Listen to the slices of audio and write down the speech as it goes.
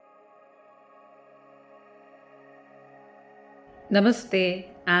Namaste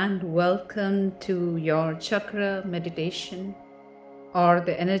and welcome to your chakra meditation or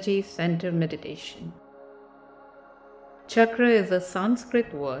the energy center meditation. Chakra is a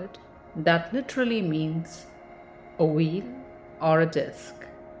Sanskrit word that literally means a wheel or a disc.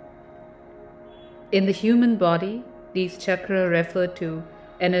 In the human body, these chakra refer to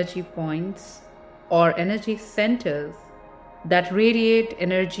energy points or energy centers that radiate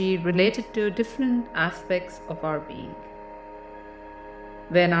energy related to different aspects of our being.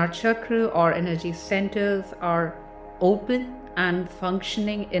 When our chakra or energy centers are open and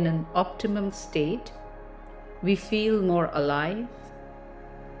functioning in an optimum state, we feel more alive,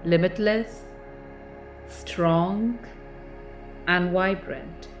 limitless, strong, and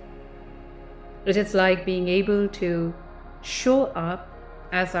vibrant. It is like being able to show up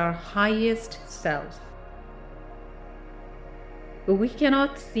as our highest self. But we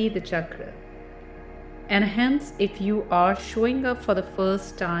cannot see the chakra. And hence, if you are showing up for the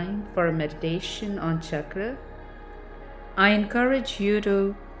first time for a meditation on chakra, I encourage you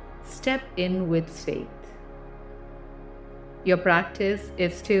to step in with faith. Your practice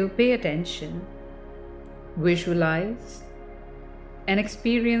is to pay attention, visualize, and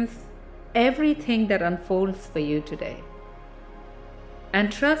experience everything that unfolds for you today.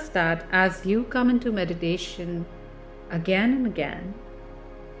 And trust that as you come into meditation again and again,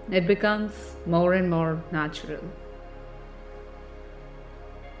 it becomes more and more natural.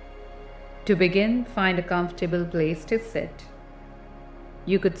 To begin, find a comfortable place to sit.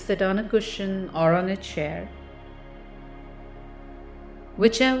 You could sit on a cushion or on a chair,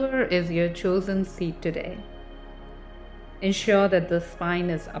 whichever is your chosen seat today. Ensure that the spine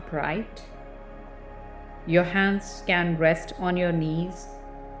is upright. Your hands can rest on your knees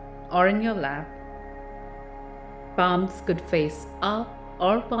or in your lap. Palms could face up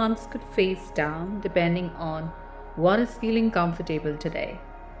or palms could face down depending on what is feeling comfortable today.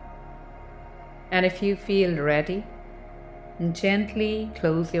 And if you feel ready, gently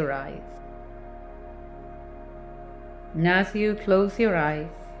close your eyes. And as you close your eyes,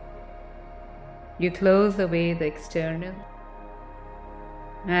 you close away the external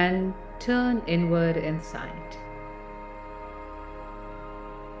and turn inward inside.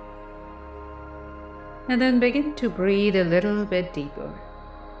 And then begin to breathe a little bit deeper,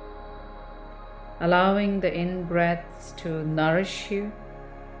 allowing the in-breaths to nourish you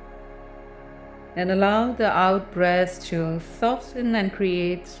and allow the out-breaths to soften and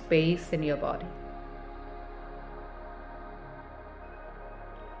create space in your body.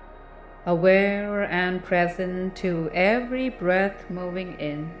 Aware and present to every breath moving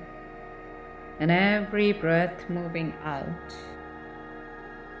in and every breath moving out.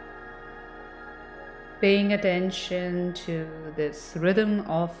 Paying attention to this rhythm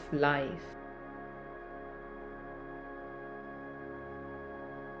of life.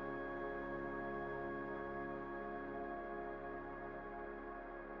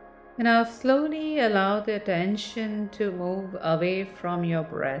 And now slowly allow the attention to move away from your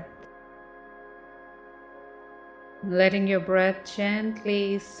breath, letting your breath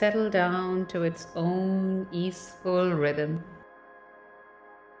gently settle down to its own easeful rhythm.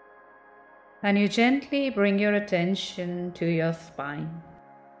 And you gently bring your attention to your spine.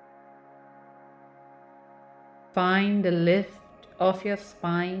 Find the lift of your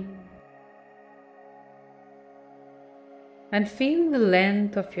spine and feel the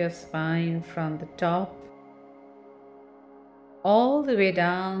length of your spine from the top all the way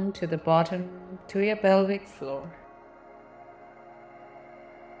down to the bottom to your pelvic floor.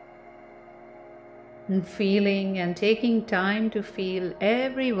 And feeling and taking time to feel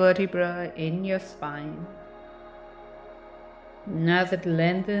every vertebra in your spine. And as it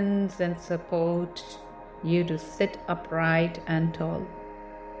lengthens and supports you to sit upright and tall.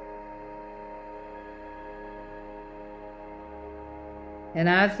 And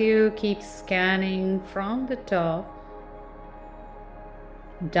as you keep scanning from the top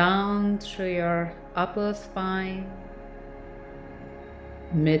down through your upper spine,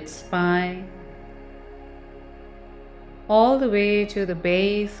 mid-spine, all the way to the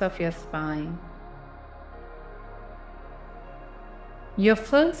base of your spine. Your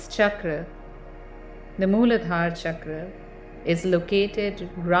first chakra, the Muladhara chakra, is located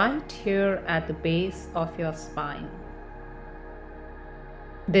right here at the base of your spine.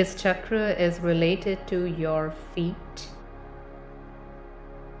 This chakra is related to your feet,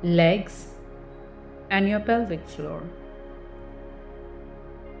 legs, and your pelvic floor.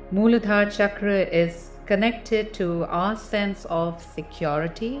 Muladhara chakra is connected to our sense of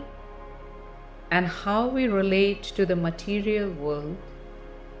security and how we relate to the material world,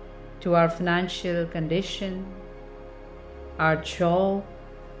 to our financial condition, our job,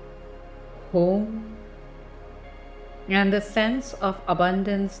 home, and the sense of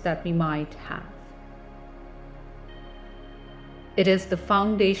abundance that we might have. It is the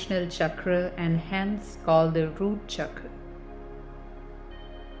foundational chakra and hence called the root chakra.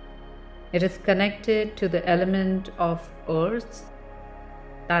 It is connected to the element of earth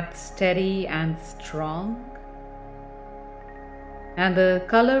that's steady and strong. And the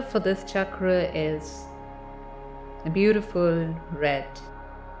color for this chakra is a beautiful red.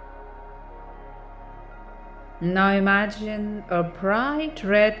 Now imagine a bright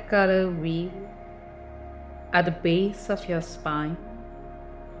red color wheel at the base of your spine,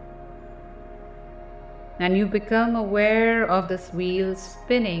 and you become aware of this wheel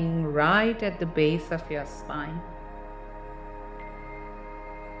spinning right at the base of your spine.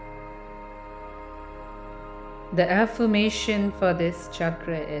 The affirmation for this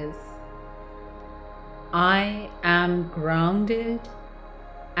chakra is, I am grounded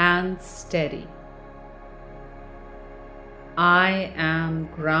and steady. I am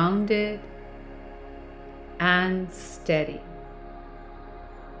grounded and steady.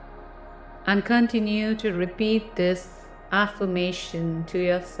 And continue to repeat this affirmation to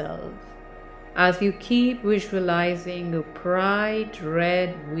yourself as you keep visualizing a bright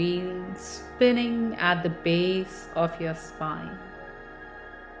red wheel spinning at the base of your spine.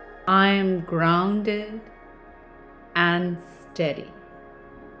 I am grounded and steady.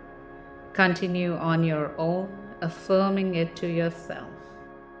 Continue on your own, affirming it to yourself.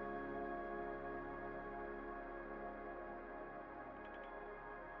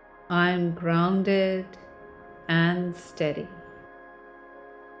 I am grounded and steady.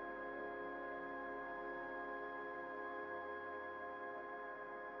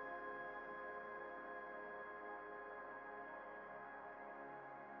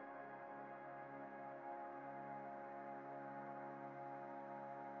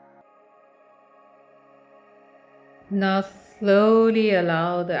 Now slowly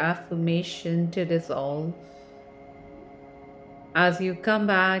allow the affirmation to dissolve as you come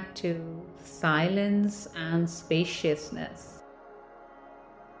back to silence and spaciousness.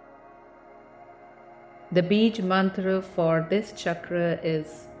 The Bij mantra for this chakra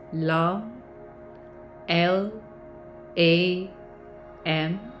is LAM, L-A-M,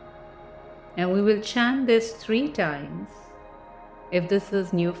 and we will chant this 3 times. If this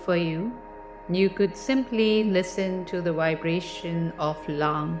is new for you, you could simply listen to the vibration of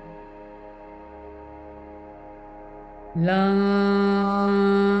LAM.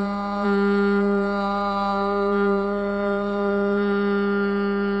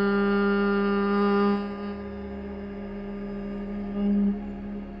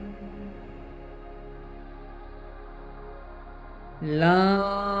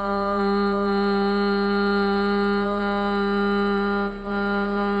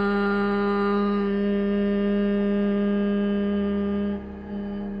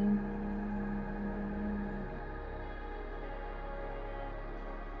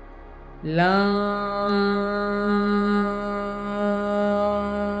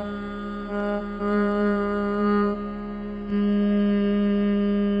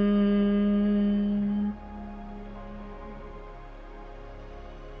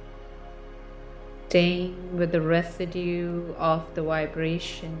 Staying with the residue of the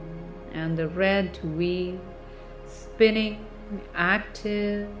vibration and the red wheel spinning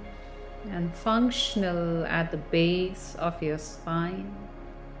active and functional at the base of your spine.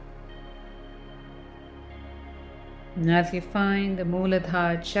 And as you find the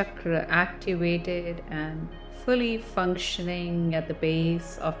Muladhara chakra activated and fully functioning at the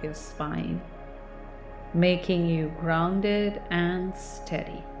base of your spine, making you grounded and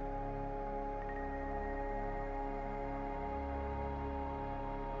steady.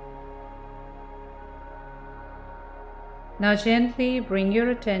 Now gently bring your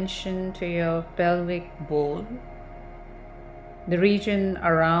attention to your pelvic bowl, the region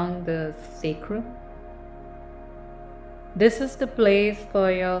around the sacrum. This is the place for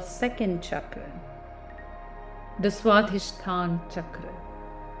your second chakra, the Swadhisthana chakra.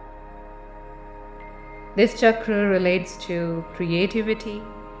 This chakra relates to creativity,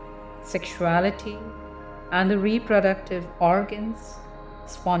 sexuality, and the reproductive organs,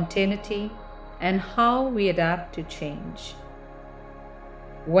 spontaneity, and how we adapt to change.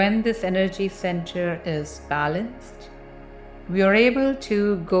 When this energy center is balanced, we are able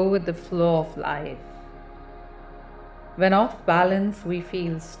to go with the flow of life. When off balance, we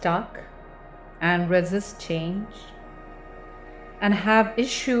feel stuck and resist change and have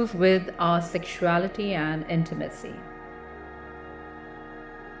issues with our sexuality and intimacy.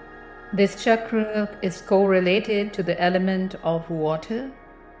 This chakra is correlated to the element of water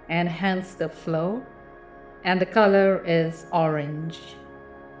and hence the flow, and the color is orange.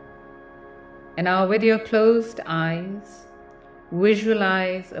 And now with your closed eyes,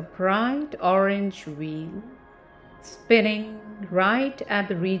 visualize a bright orange wheel spinning right at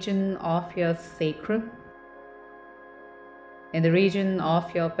the region of your sacrum, in the region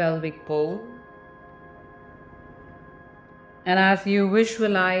of your pelvic bowl. And as you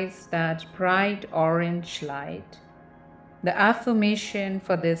visualize that bright orange light, the affirmation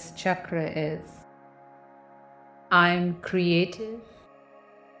for this chakra is, I am creative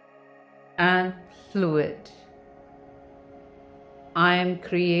and fluid. I am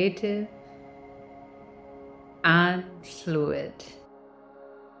creative and fluid.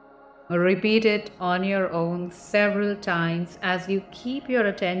 Repeat it on your own several times as you keep your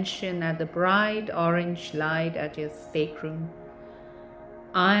attention at the bright orange light at your sacrum.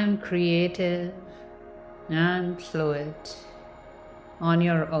 I am creative and fluid on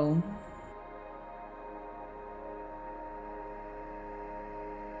your own.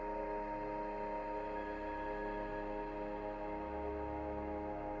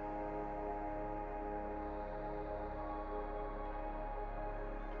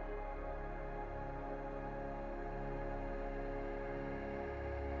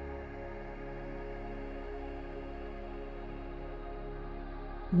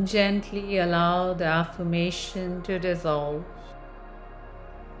 Gently allow the affirmation to dissolve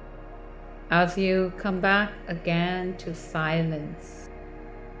as you come back again to silence.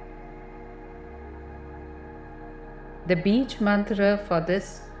 The beach mantra for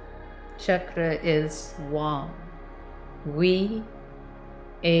this chakra is VAM. V-A-M.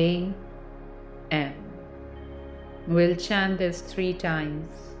 We'll chant this 3 times.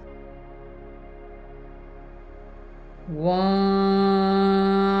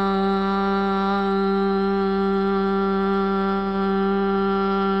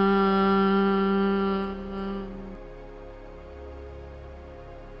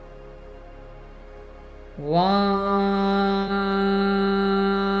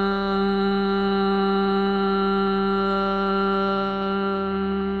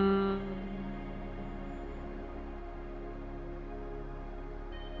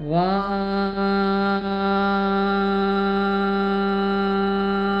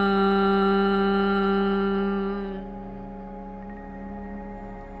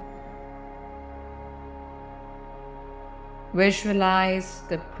 Visualize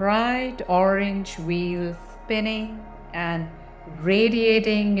the bright orange wheel spinning and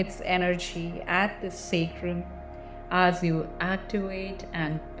radiating its energy at the sacrum as you activate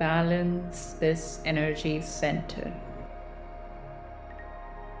and balance this energy center.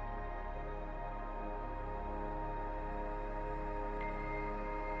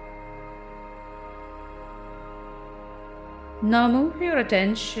 Now move your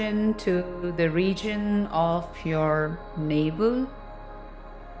attention to the region of your navel,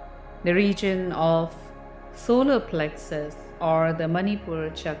 the region of solar plexus or the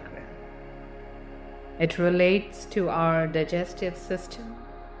Manipura chakra. It relates to our digestive system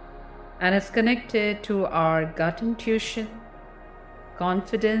and is connected to our gut intuition,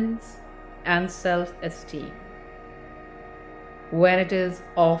 confidence, and self-esteem. When it is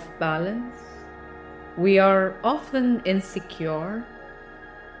off balance, we are often insecure,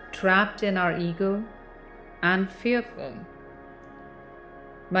 trapped in our ego, and fearful.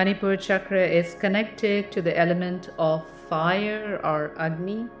 Manipura chakra is connected to the element of fire or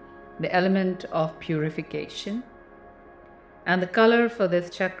Agni, the element of purification. And the color for this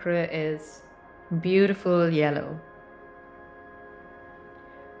chakra is beautiful yellow.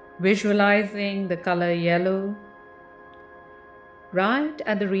 Visualizing the color yellow right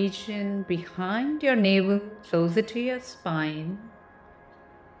at the region behind your navel, closer to your spine,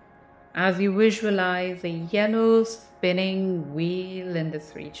 as you visualize a yellow spinning wheel in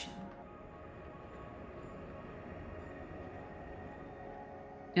this region.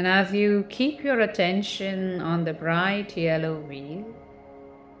 And as you keep your attention on the bright yellow wheel,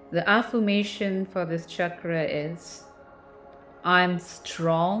 the affirmation for this chakra is, I'm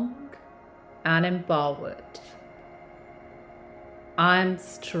strong and empowered. I'm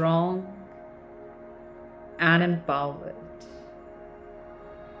strong and empowered.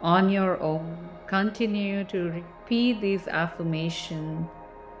 On your own, continue to repeat these affirmations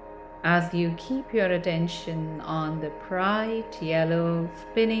as you keep your attention on the bright yellow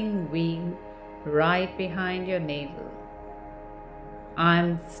spinning wheel right behind your navel.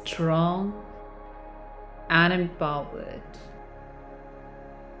 I'm strong and empowered.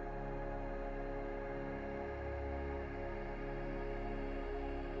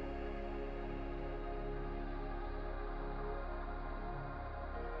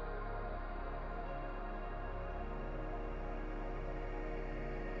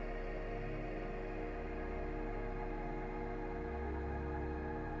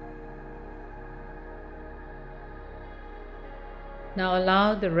 Now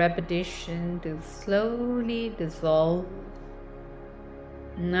allow the repetition to slowly dissolve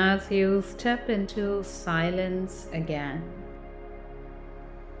as you step into silence again.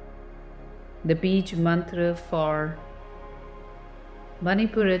 The Bij mantra for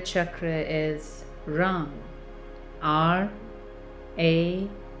Manipura chakra is Ram, R-A-M,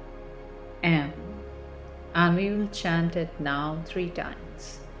 and we will chant it now 3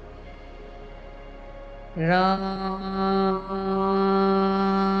 times. Ram,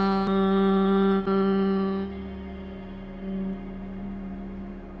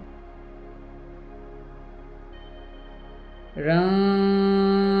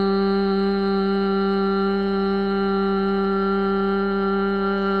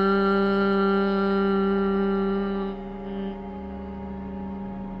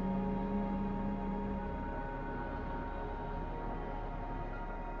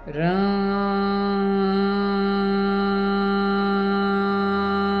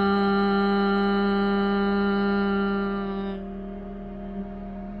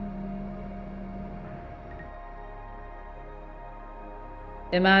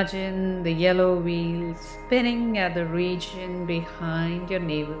 Imagine the yellow wheel spinning at the region behind your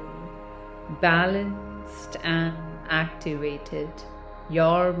navel, balanced and activated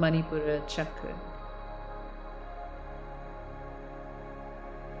your Manipura chakra.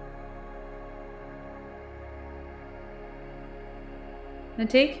 And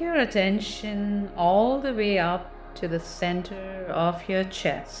take your attention all the way up to the center of your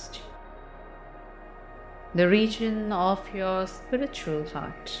chest, the region of your spiritual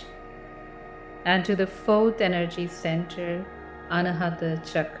heart, and to the 4th energy center, Anahata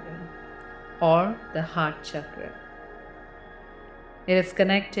chakra, or the heart chakra. It is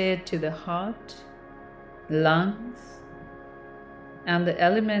connected to the heart, lungs, and the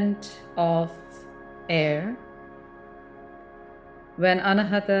element of air. When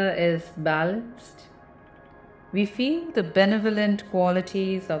Anahata is balanced, we feel the benevolent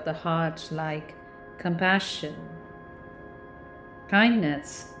qualities of the heart like compassion,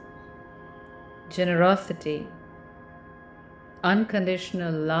 kindness, generosity,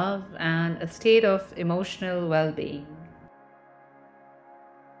 unconditional love, and a state of emotional well-being.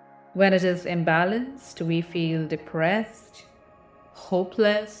 When it is imbalanced, we feel depressed,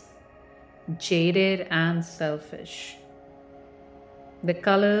 hopeless, jaded, and selfish. The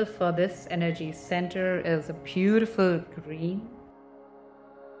color for this energy center is a beautiful green.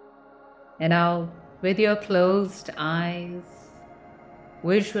 And now, with your closed eyes,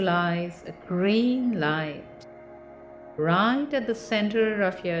 visualize a green light right at the center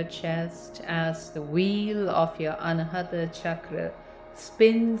of your chest as the wheel of your Anahata chakra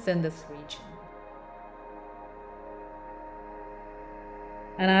spins in this region.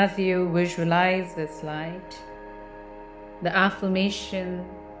 And as you visualize this light, the affirmation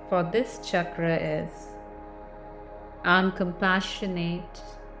for this chakra is, I'm compassionate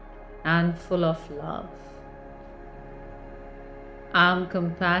and full of love. I'm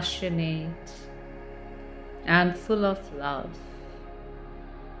compassionate and full of love.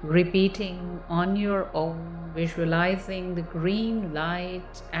 Repeating on your own, visualizing the green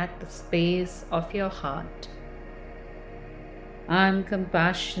light at the space of your heart. I'm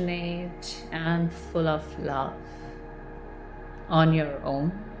compassionate and full of love. On your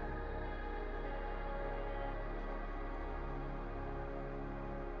own.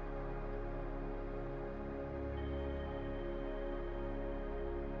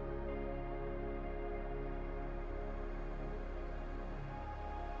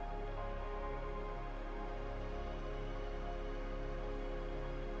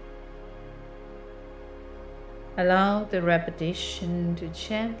 Allow the repetition to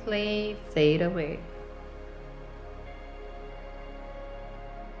gently fade away.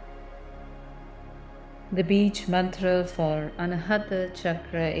 The Bij mantra for Anahata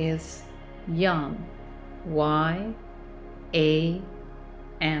chakra is YAM, Y-A-M.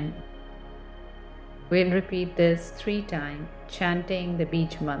 We'll repeat this 3 times, chanting the Bij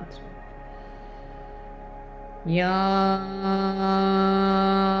mantra.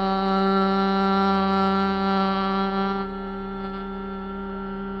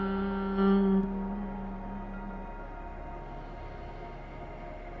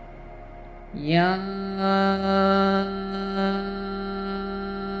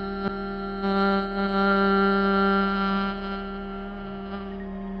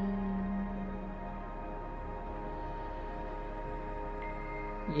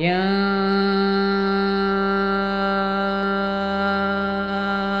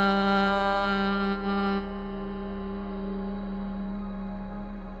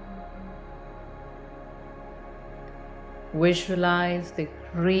 Visualize the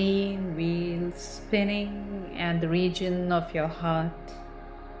green wheel spinning and the region of your heart,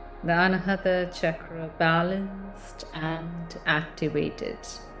 the Anahata chakra, balanced and activated.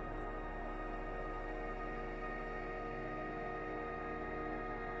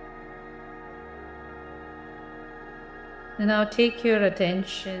 And now take your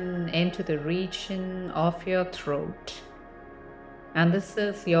attention into the region of your throat. And this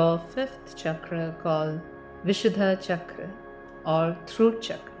is your fifth chakra called Vishuddha chakra or throat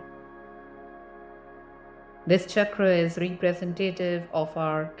chakra. This chakra is representative of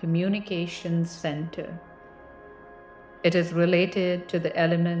our communication center. It is related to the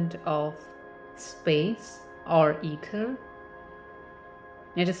element of space or ether.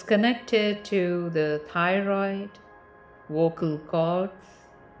 It is connected to the thyroid, vocal cords,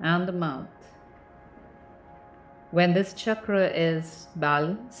 and the mouth. When this chakra is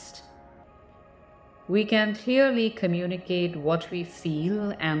balanced, we can clearly communicate what we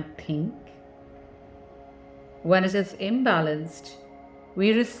feel and think. When it is imbalanced,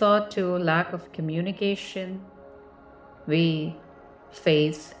 we resort to lack of communication. We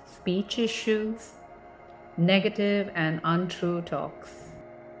face speech issues, negative and untrue talks.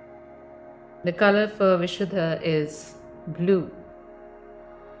 The color for Vishuddha is blue.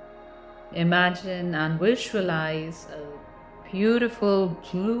 Imagine and visualize a beautiful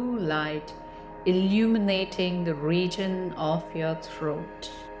blue light illuminating the region of your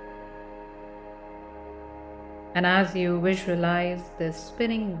throat. And as you visualize this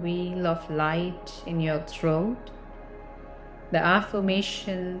spinning wheel of light in your throat, the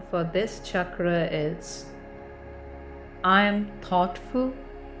affirmation for this chakra is, I am thoughtful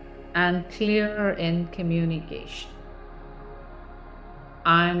and clear in communication.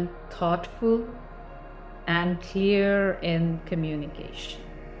 I am thoughtful and clear in communication.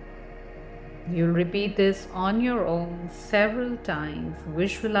 You'll repeat this on your own several times,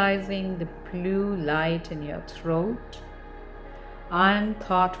 visualizing the blue light in your throat. I am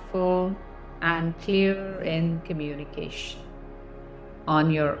thoughtful and clear in communication. On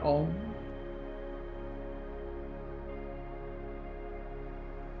your own.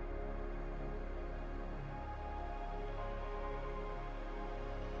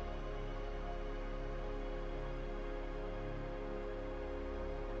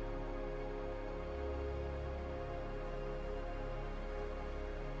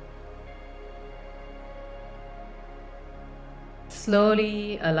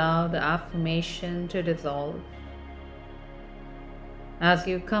 Slowly allow the affirmation to dissolve. As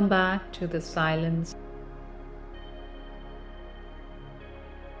you come back to the silence,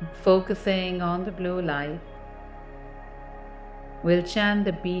 focusing on the blue light, we'll chant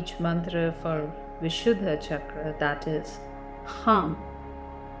the Beej mantra for Vishuddha chakra, that is HAM,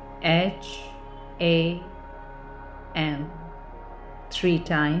 H-A-M, 3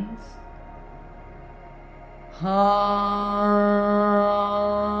 times.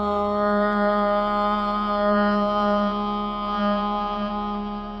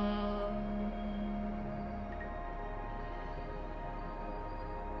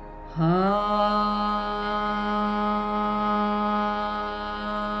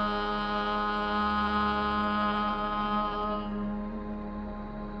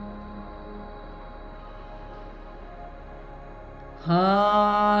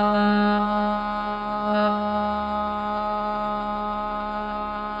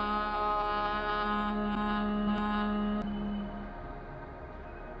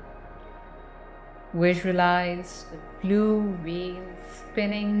 Visualize the blue wheel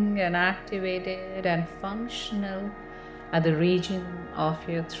spinning and activated and functional at the region of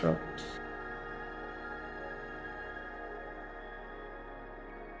your throat.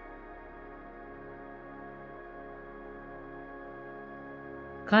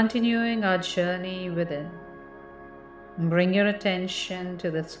 Continuing our journey within, bring your attention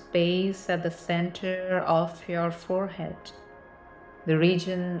to the space at the center of your forehead, the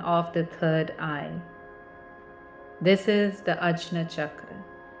region of the third eye. This is the Ajna chakra.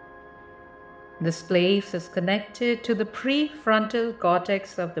 This place is connected to the prefrontal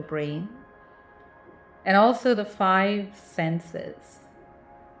cortex of the brain and also the 5 senses.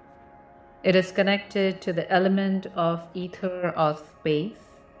 It is connected to the element of ether or space.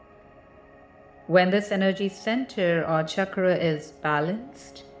 When this energy center or chakra is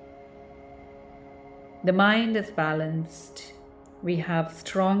balanced, the mind is balanced. We have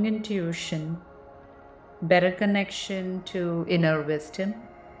strong intuition, better connection to inner wisdom.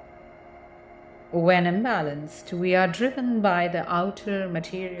 When imbalanced, we are driven by the outer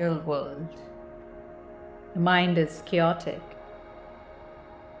material world. The mind is chaotic.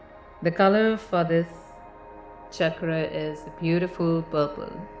 The color for this chakra is beautiful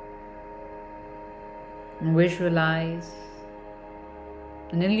purple. Visualize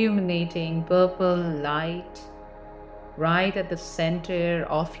an illuminating purple light right at the center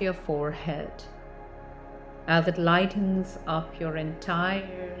of your forehead as it lightens up your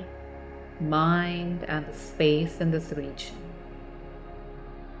entire mind and the space in this region.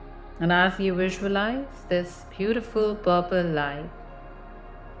 And as you visualize this beautiful purple light,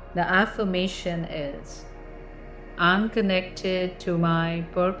 the affirmation is, I'm connected to my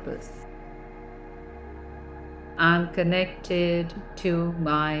purpose. I'm connected to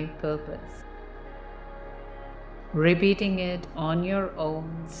my purpose. Repeating it on your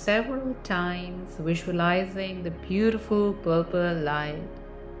own several times, visualizing the beautiful purple light.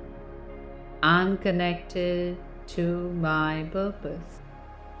 I'm connected to my purpose.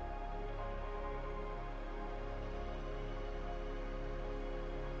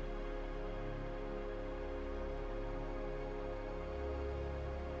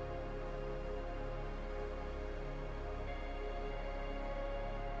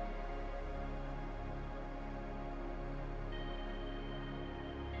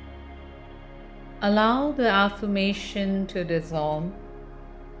 Allow the affirmation to dissolve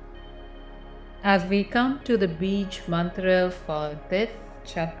as we come to the Bij mantra for this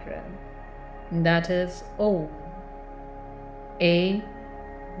chakra, that is Om. A-U-M.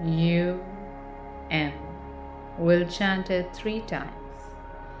 We'll chant it 3 times.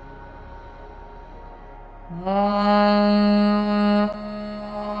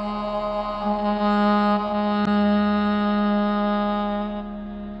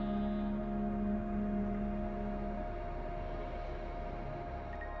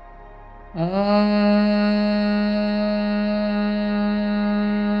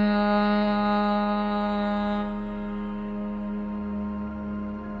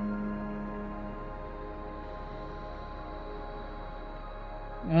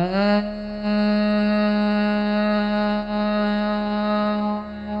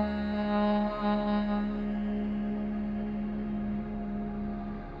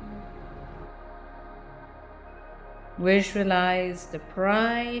 Visualize the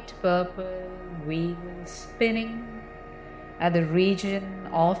bright purple wheel spinning at the region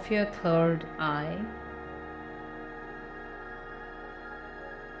of your third eye.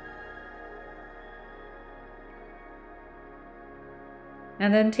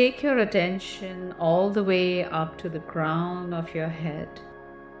 And then take your attention all the way up to the crown of your head,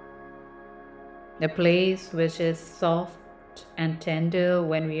 the place which is soft and tender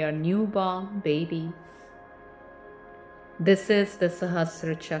when we are newborn babies. This is the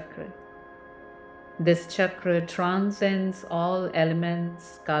Sahasrara chakra. This chakra transcends all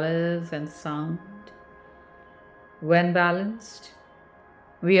elements, colors, and sound. When balanced,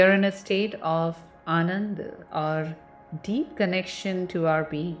 we are in a state of Ananda, or deep connection to our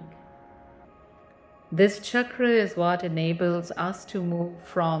being. This chakra is what enables us to move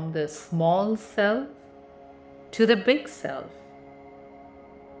from the small self to the big self.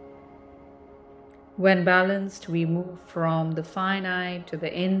 When balanced, we move from the finite to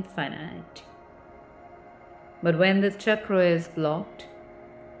the infinite. But when this chakra is blocked,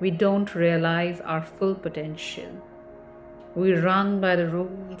 we don't realize our full potential. We run by the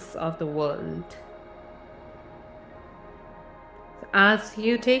rules of the world. As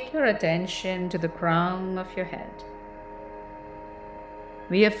you take your attention to the crown of your head,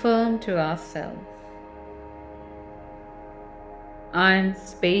 we affirm to ourselves, I am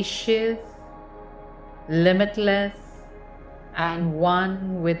spacious, limitless, and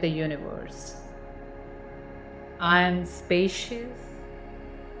one with the universe. I am spacious,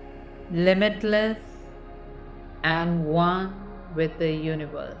 limitless, and one with the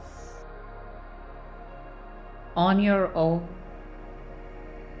universe. On your own,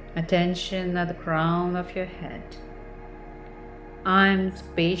 attention at the crown of your head. I am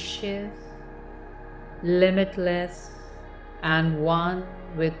spacious, limitless, and one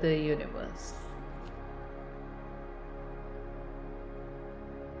with the universe.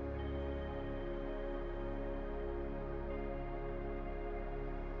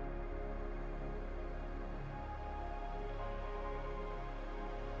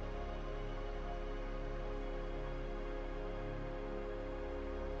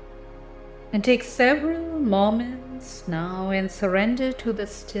 And take several moments now and surrender to the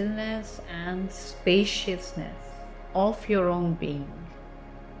stillness and spaciousness of your own being.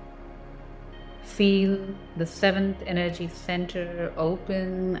 Feel the 7th energy center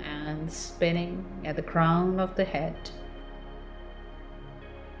open and spinning at the crown of the head.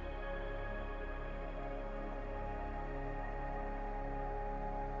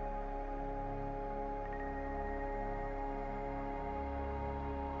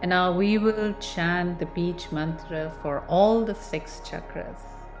 And now we will chant the Beach Mantra for all the 6 chakras,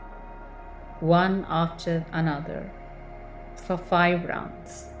 one after another, for 5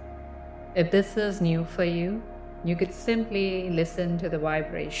 rounds. If this is new for you, you could simply listen to the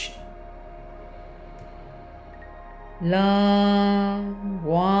vibration. Lam,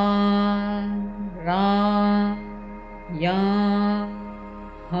 Wan, Ram, Yam,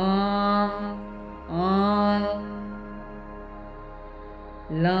 Ha, Am.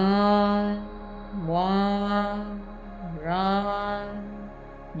 Lam, Wan, Ram,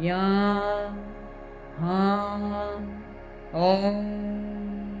 Yam, Ha, Om.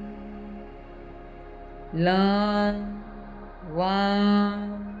 Lam,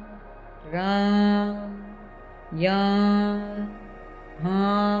 Wan, Ram, Yam,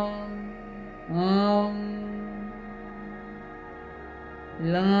 Ha, Om.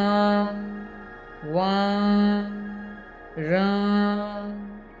 Lam, Wan,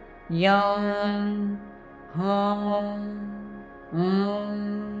 Ram, Yam, Ha, Om.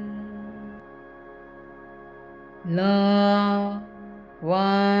 Lam,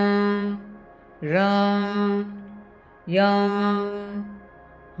 Wan, Ram, Yam,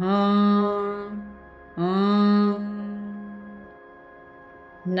 Ha, Om.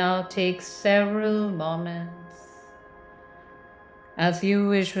 Now take several moments as you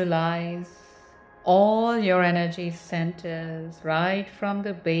visualize all your energy centers right from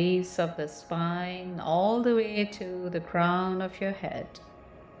the base of the spine all the way to the crown of your head,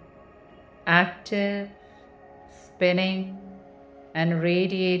 active, spinning and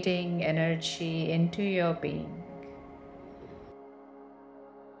radiating energy into your being.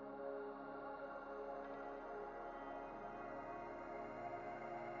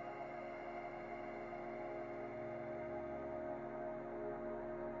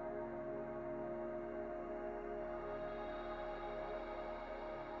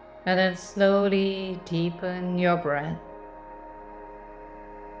 And then slowly deepen your breath.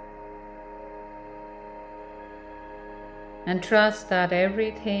 And trust that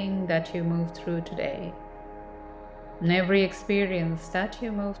everything that you move through today, and every experience that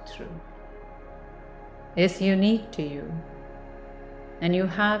you move through, is unique to you. And you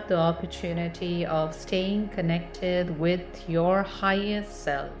have the opportunity of staying connected with your highest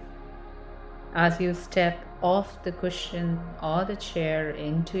self as you step off the cushion or the chair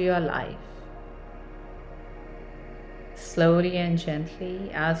into your life. Slowly and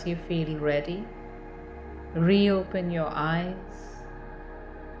gently, as you feel ready, reopen your eyes.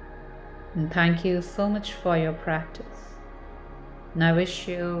 And thank you so much for your practice. And I wish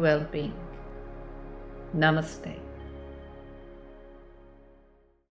you well-being. Namaste.